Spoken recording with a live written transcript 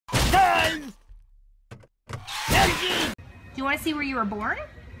You want to see where you were born?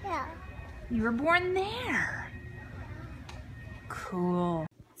 Yeah. You were born there. Cool.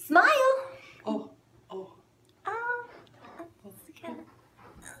 Smile. Oh. Oh.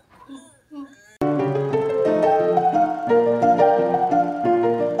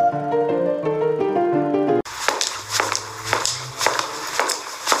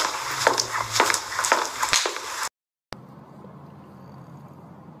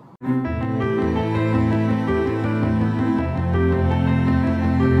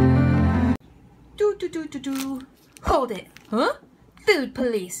 Hold it. Huh? Food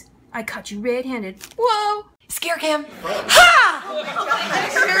police. I caught you red-handed. Whoa! Scare cam. Ha!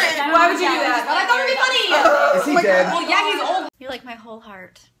 Why would you do that? I thought it'd be funny. Is he dead? Well, yeah, he's old. You're like my whole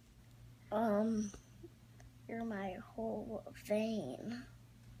heart. You're my whole vein.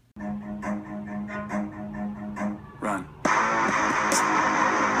 Run.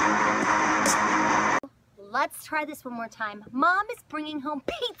 Let's try this one more time. Mom is bringing home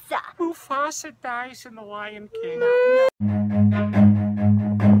pizza. Mufasa dies in The Lion King.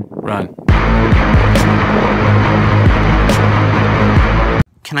 Run.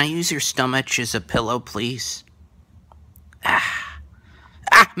 Can I use your stomach as a pillow, please?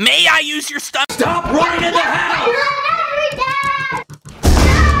 May I use your stomach? Stop running in the house!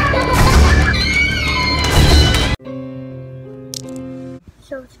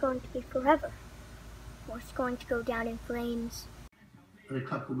 So it's going to be forever. Or it's going to go down in flames. At a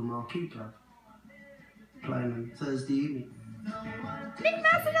club called the Marquee Club, playing on Thursday evening.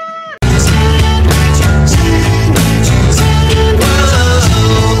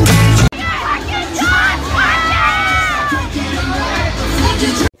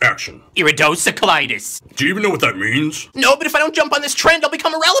 Action. Iridocyclitis. Do you even know what that means? No, but if I don't jump on this trend, I'll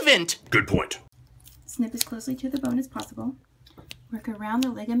become irrelevant. Good point. Snip as closely to the bone as possible. Work around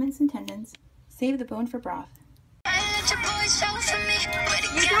the ligaments and tendons. Save the bone for broth.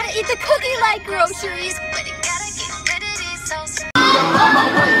 You gotta eat the cookie like groceries.